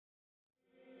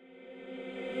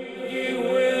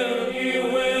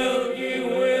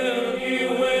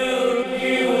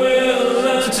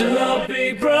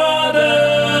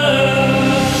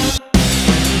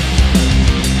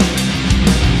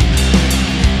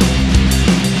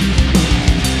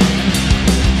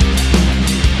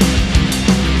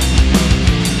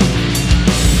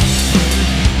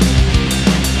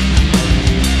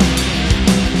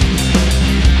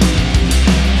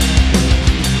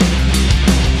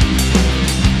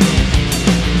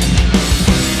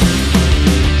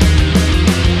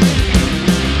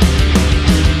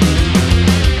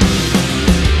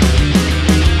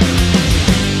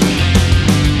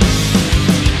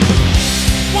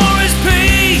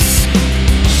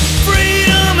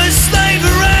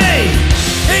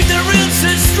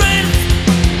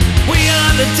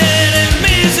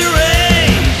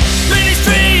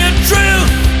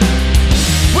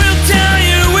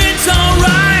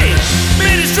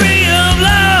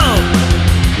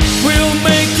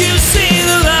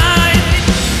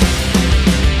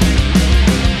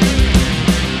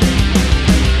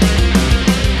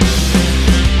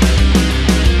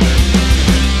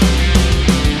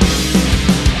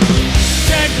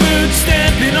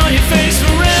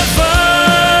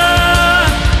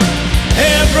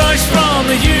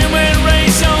the human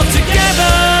race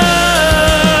altogether.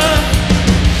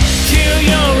 Kill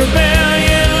your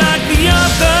rebellion like the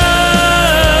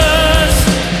others.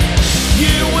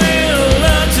 You will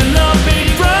learn to love Big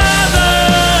Brother.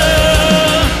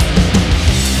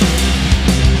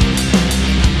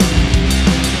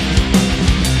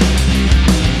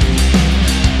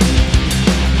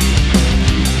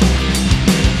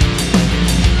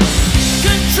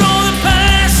 Control the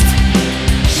past,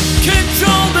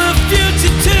 control the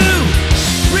future too.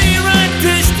 Rewrite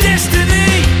this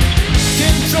destiny,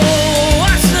 control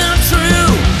what's not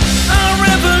true. Our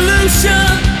revolution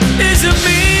is a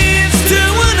means to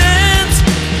an end.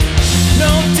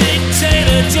 No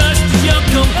dictator, just your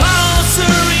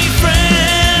compulsory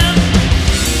friend.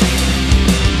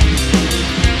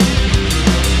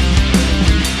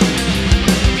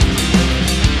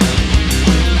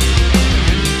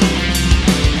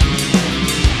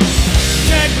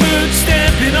 Jackboot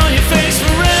stamping on your face.